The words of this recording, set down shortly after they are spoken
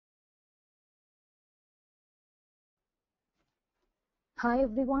Hi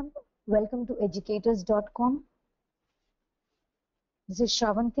everyone, welcome to educators.com. This is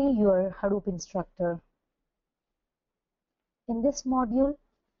Shravanti, your Hadoop instructor. In this module,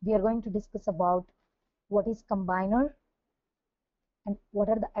 we are going to discuss about what is combiner and what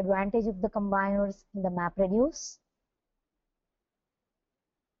are the advantages of the combiners in the MapReduce,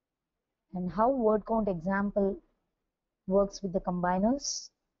 and how word count example works with the combiners,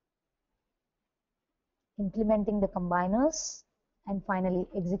 implementing the combiners, and finally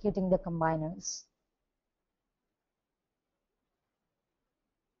executing the combiners.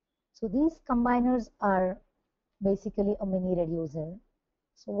 So these combiners are basically a mini reducer.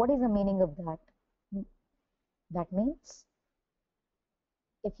 So what is the meaning of that? That means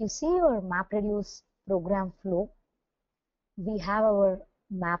if you see your MapReduce program flow, we have our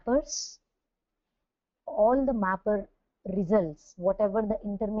mappers, all the mapper results, whatever the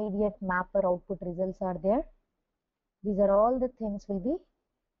intermediate mapper output results are there, these are all the things will be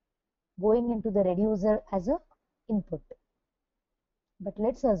going into the reducer as a input. But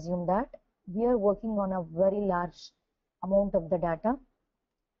let's assume that we are working on a very large amount of the data,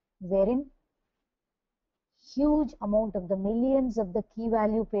 wherein huge amount of the millions of the key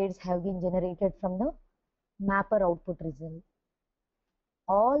value pairs have been generated from the mapper output result.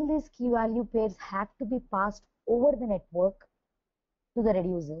 All these key value pairs have to be passed over the network to the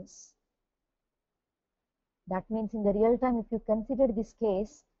reducers. That means in the real time, if you consider this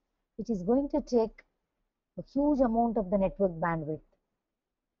case, it is going to take a huge amount of the network bandwidth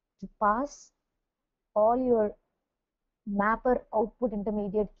to pass all your mapper output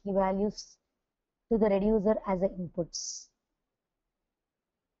intermediate key values to the reducer as the inputs.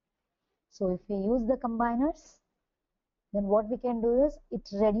 So if we use the combiners, then what we can do is it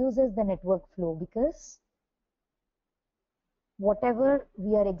reduces the network flow, because whatever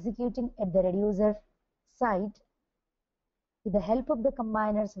we are executing at the reducer side, with the help of the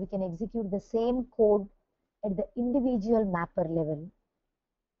combiners, we can execute the same code at the individual mapper level.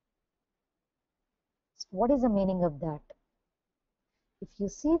 So what is the meaning of that? If you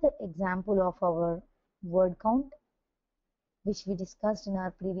see the example of our word count, which we discussed in our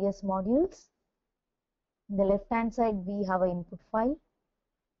previous modules, in the left hand side we have an input file,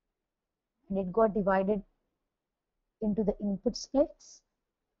 and it got divided into the input splits,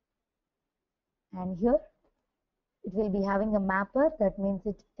 and here it will be having a mapper. That means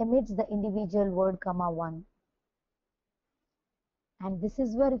it emits the individual word comma 1, and this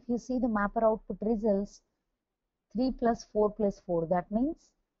is where if you see the mapper output results 3 plus 4 plus 4, that means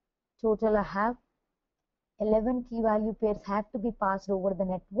total I have 11 key value pairs have to be passed over the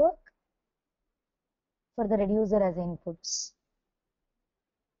network for the reducer as inputs.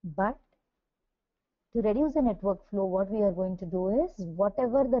 But to reduce the network flow, what we are going to do is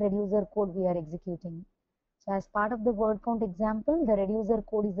whatever the reducer code we are executing. So as part of the word count example, the reducer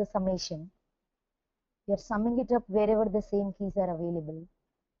code is the summation. We are summing it up wherever the same keys are available.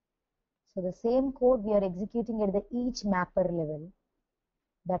 So the same code we are executing at the each mapper level.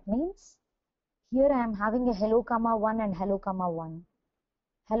 That means here I am having a hello comma 1 and hello comma 1.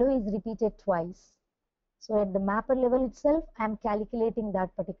 Hello is repeated twice. So at the mapper level itself, I am calculating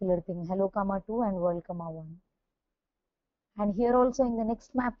that particular thing, hello comma 2 and world comma 1. And here also in the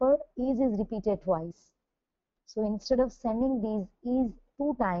next mapper, is repeated twice. So instead of sending these is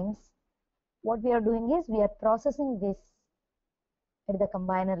 2 times, what we are doing is we are processing this at the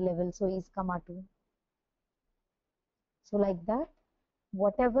combiner level, so is comma 2. So like that,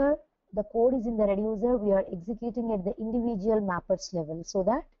 whatever the code is in the reducer, we are executing at the individual mappers level, so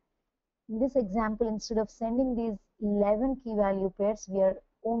that in this example, instead of sending these 11 key value pairs, we are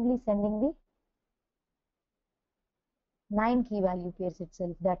only sending the 9 key value pairs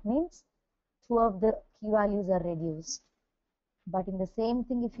itself. That means 2 of the key values are reduced. But in the same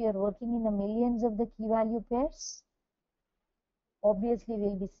thing, if you are working in the millions of the key value pairs, obviously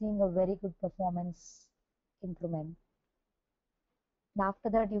we'll be seeing a very good performance increment. And after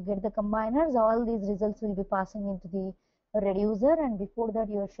that, you get the combiners, all these results will be passing into the reducer, and before that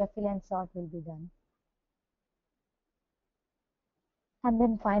your shuffle and sort will be done. And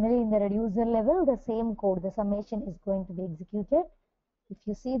then finally in the reducer level, the same code, the summation is going to be executed. If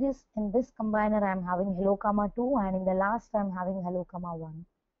you see this, in this combiner I am having hello comma 2, and in the last I am having hello comma 1.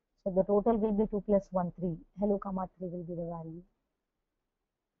 So the total will be 2 plus 1, 3. Hello comma 3 will be the value.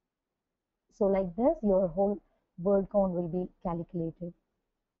 So like this, your whole word count will be calculated.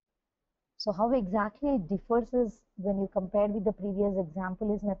 So how exactly it differs is, when you compare with the previous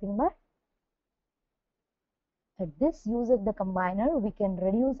example, is nothing but at this use of the combiner, we can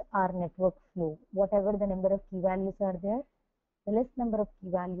reduce our network flow. Whatever the number of key values are there, the less number of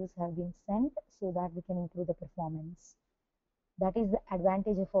key values have been sent, so that we can improve the performance. That is the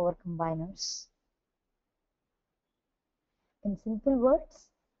advantage of our combiners. In simple words,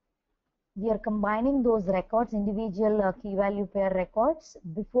 we are combining those records, individual key value pair records,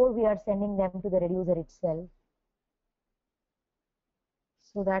 before we are sending them to the reducer itself,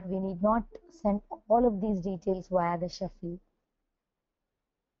 so that we need not send all of these details via the shuffle.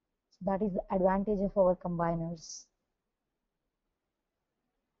 So that is the advantage of our combiners.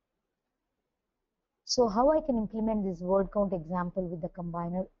 So how I can implement this word count example with the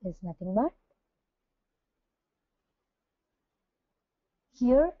combiner is nothing but,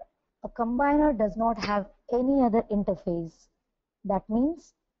 here a combiner does not have any other interface. That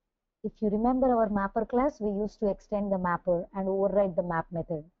means, if you remember our mapper class, we used to extend the mapper and override the map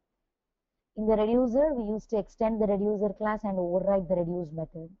method. In the reducer, we used to extend the reducer class and override the reduce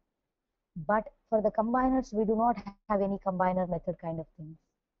method. But for the combiners, we do not have any combiner method kind of things.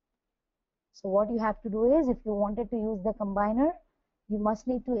 So what you have to do is, if you wanted to use the combiner, you must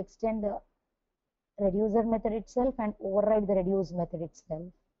need to extend the reducer method itself and override the reduce method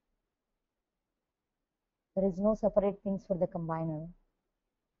itself. There is no separate things for the combiner.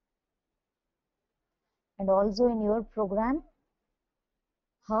 And also in your program,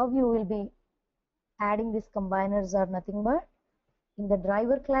 how you will be adding these combiners are nothing but, in the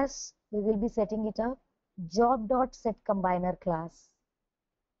driver class, we will be setting it up job.setCombiner class.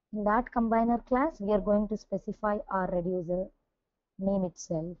 In that combiner class, we are going to specify our reducer name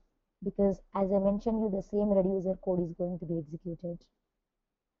itself, because as I mentioned you, the same reducer code is going to be executed.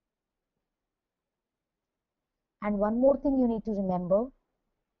 And one more thing you need to remember,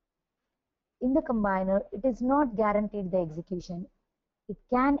 in the combiner, it is not guaranteed the execution. It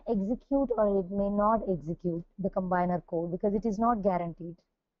can execute or it may not execute the combiner code, because it is not guaranteed.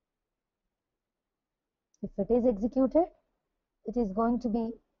 If it is executed, it is going to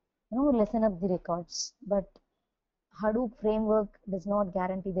be, lessen up the records. But Hadoop framework does not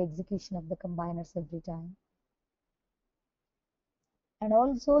guarantee the execution of the combiners every time. And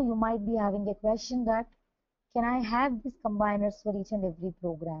also you might be having a question that, can I have these combiners for each and every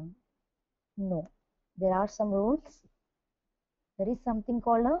program? No, there are some rules. There is something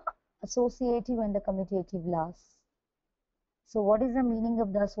called a associative and the commutative laws. So what is the meaning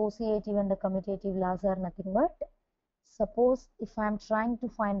of the associative and the commutative laws are nothing but, suppose if I am trying to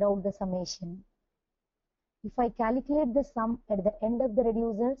find out the summation, if I calculate the sum at the end of the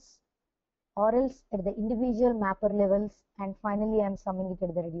reducers, or else at the individual mapper levels, and finally I am summing it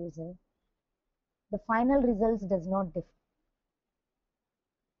at the reducer, the final results does not differ.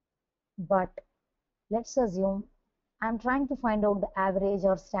 But let's assume I am trying to find out the average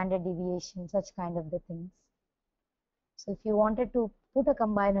or standard deviation, such kind of the things. So if you wanted to put a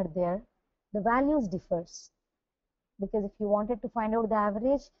combiner there, the values differs, because if you wanted to find out the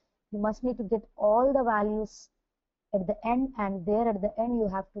average, you must need to get all the values at the end, and there at the end you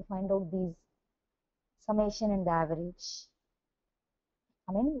have to find out these summation and the average.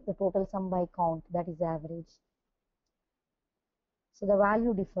 The total sum by count, that is the average. So the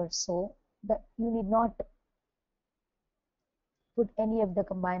value differs, so that you need not put any of the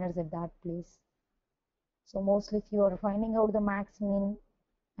combiners at that place. So mostly if you are finding out the max, min,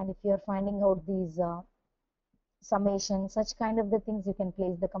 and if you are finding out these summation, such kind of the things, you can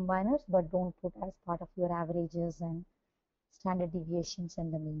place the combiners, but don't put as part of your averages and standard deviations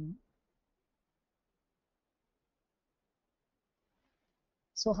and the mean.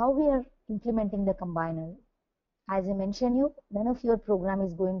 So how we are implementing the combiner? As I mentioned you, none of your program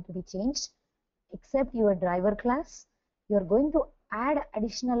is going to be changed except your driver class. You are going to add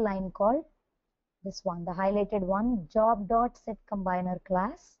additional line called this one, the highlighted one, job.setCombiner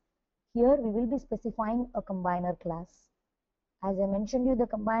class. Here we will be specifying a combiner class. As I mentioned you, the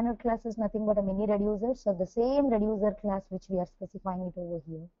combiner class is nothing but a mini reducer. So the same reducer class which we are specifying it over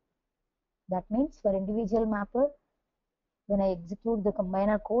here. That means for individual mapper, when I execute the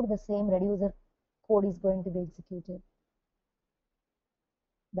combiner code, the same reducer code is going to be executed.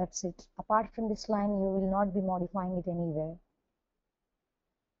 That's it. Apart from this line, you will not be modifying it anywhere.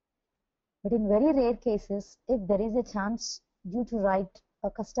 But in very rare cases, if there is a chance you to write a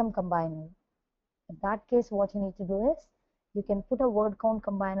custom combiner, in that case what you need to do is, you can put a word count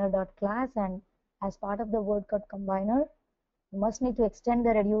combiner.class, and as part of the word count combiner, you must need to extend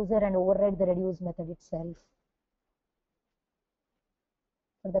the reducer and override the reduce method itself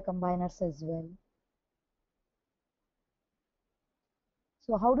for the combiners as well.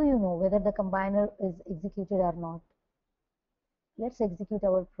 So how do you know whether the combiner is executed or not? Let's execute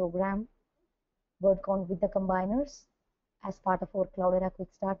our program word count with the combiners as part of our Cloudera Quick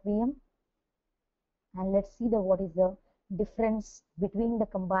Start VM, and let's see what is the difference between the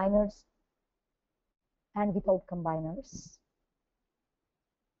combiners and without combiners.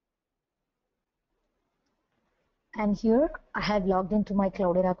 And here I have logged into my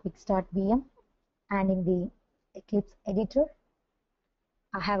Cloudera Quick Start VM, and in the Eclipse editor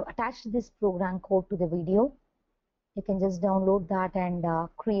I have attached this program code to the video. You can just download that and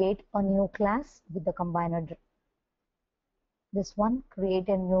create a new class with the combiner. This one, create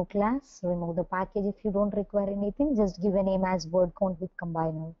a new class, remove the package if you don't require anything, just give a name as word count with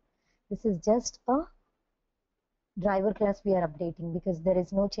combiner. This is just a driver class we are updating because there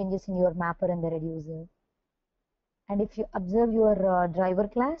is no changes in your mapper and the reducer. And if you observe your driver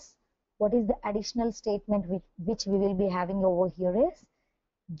class, what is the additional statement which we will be having over here is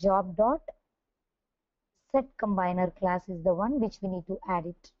job dot set combiner class is the one which we need to add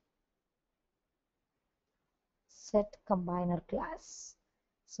it. Set combiner class.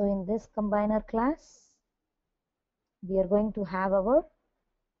 So in this combiner class, we are going to have our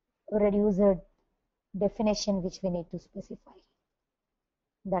reducer definition which we need to specify.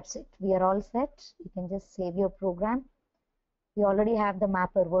 That's it. We are all set. You can just save your program. We already have the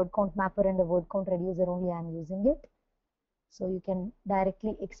mapper, word count mapper and the word count reducer only I am using it. So you can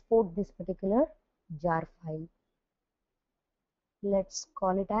directly export this particular jar file. Let's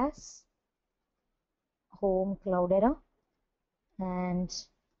call it as home Cloudera and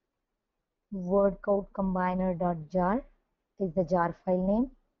word count combiner.jar is the jar file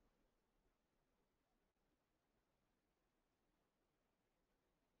name.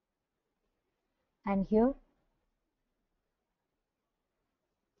 And here,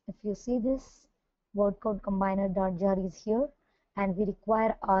 if you see this, word count combiner.jar is here, and we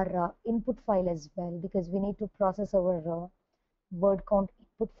require our input file as well because we need to process our word count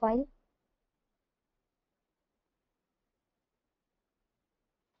input file.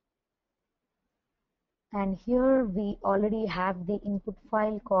 And here we already have the input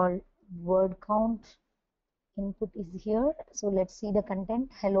file called word count input is here. So let's see the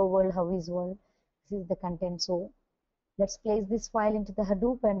content. Hello world, how is world? This is the content. So let's place this file into the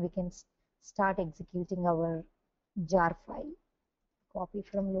Hadoop and we can start executing our jar file. Copy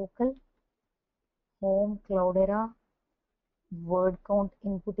from local, home Cloudera, word count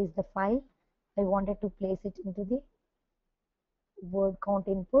input is the file. I wanted to place it into the word count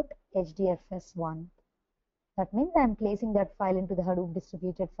input HDFS1. That means I am placing that file into the Hadoop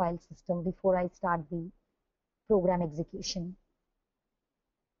distributed file system before I start the program execution.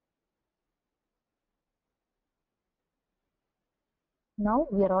 Now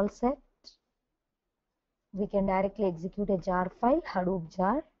we are all set. We can directly execute a jar file, Hadoop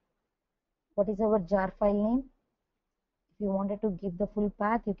jar. What is our jar file name? If you wanted to give the full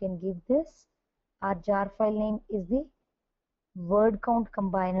path, you can give this. Our jar file name is the word count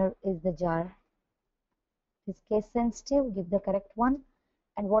combiner is the jar. This case sensitive, give the correct one.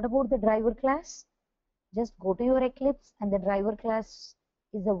 And what about the driver class? Just go to your Eclipse and the driver class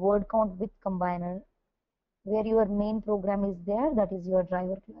is a word count with combiner. Where your main program is there, that is your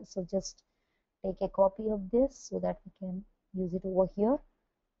driver class. So just take a copy of this so that we can use it over here.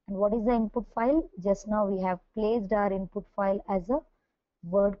 And what is the input file? Just now we have placed our input file as a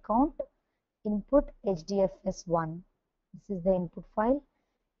word count input HDFS1. This is the input file.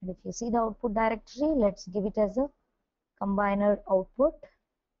 And if you see the output directory, let's give it as a combiner output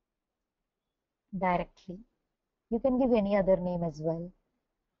directly. You can give any other name as well.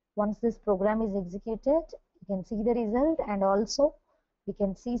 Once this program is executed, you can see the result, and also we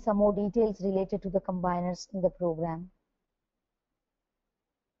can see some more details related to the combiners in the program.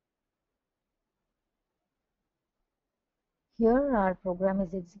 Here our program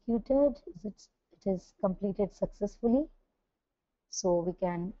is executed. It is completed successfully. So we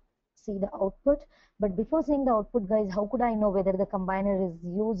can see the output. But before seeing the output, guys, how could I know whether the combiner is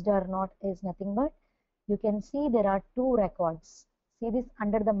used or not is nothing but you can see there are two records. See this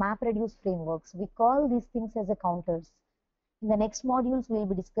under the MapReduce frameworks. We call these things as a counters. In the next modules, we'll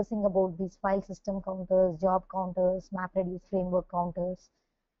be discussing about these file system counters, job counters, MapReduce framework counters.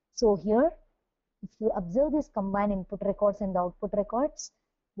 So here, if you observe this combined input records and the output records,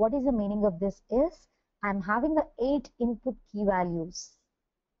 what is the meaning of this is I'm having the 8 input key values.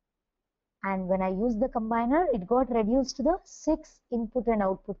 And when I use the combiner, it got reduced to the 6 input and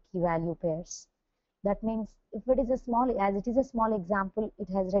output key value pairs. That means if it is a small, as it is a small example, it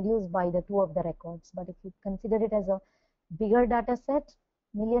has reduced by the 2 of the records. But if you consider it as a bigger data set,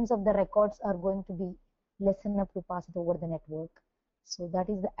 millions of the records are going to be less enough to pass it over the network. So that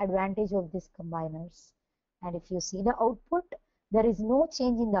is the advantage of these combiners. And if you see the output, there is no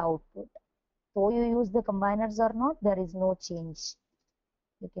change in the output. So you use the combiners or not, there is no change.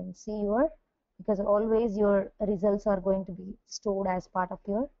 You can see because always your results are going to be stored as part of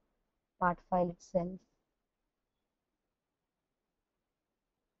your part file itself.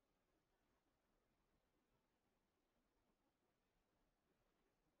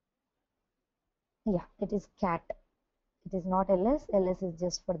 Yeah, it is cat. It is not ls. Ls is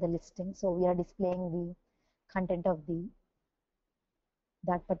just for the listing. So we are displaying the content of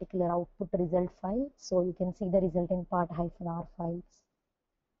that particular output result file. So you can see the result in part-r files.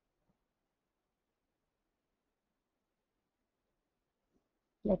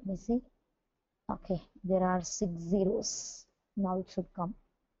 Let me see. Okay, there are 6 zeros. Now it should come.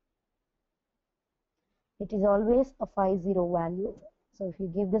 It is always a 50 value. So if you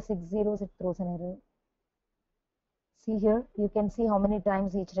give the 6 zeros, it throws an error. See here, you can see how many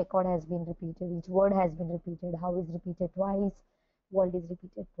times each record has been repeated, each word has been repeated, how is repeated twice, word is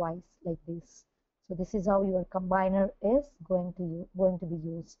repeated twice, like this. So this is how your combiner is going to be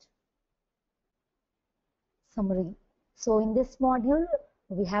used. Summary. So in this module,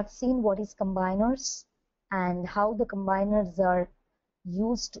 we have seen what is combiners and how the combiners are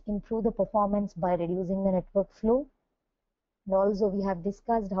used to improve the performance by reducing the network flow. And also we have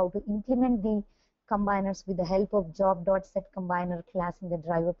discussed how to implement the combiners with the help of job.setCombiner class in the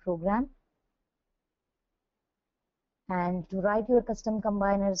driver program. And to write your custom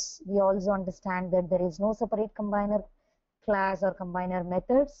combiners, we also understand that there is no separate combiner class or combiner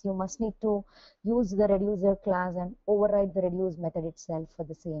methods. You must need to use the reducer class and override the reduce method itself for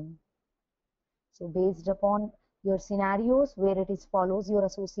the same. So based upon your scenarios where it is follows your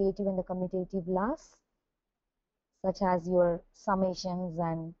associative and the commutative laws, such as your summations,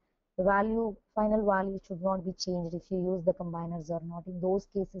 and the final value should not be changed if you use the combiners or not. In those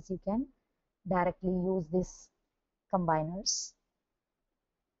cases, you can directly use this combiners.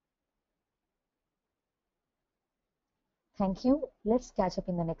 Thank you. Let's catch up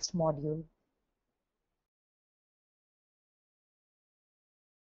in the next module.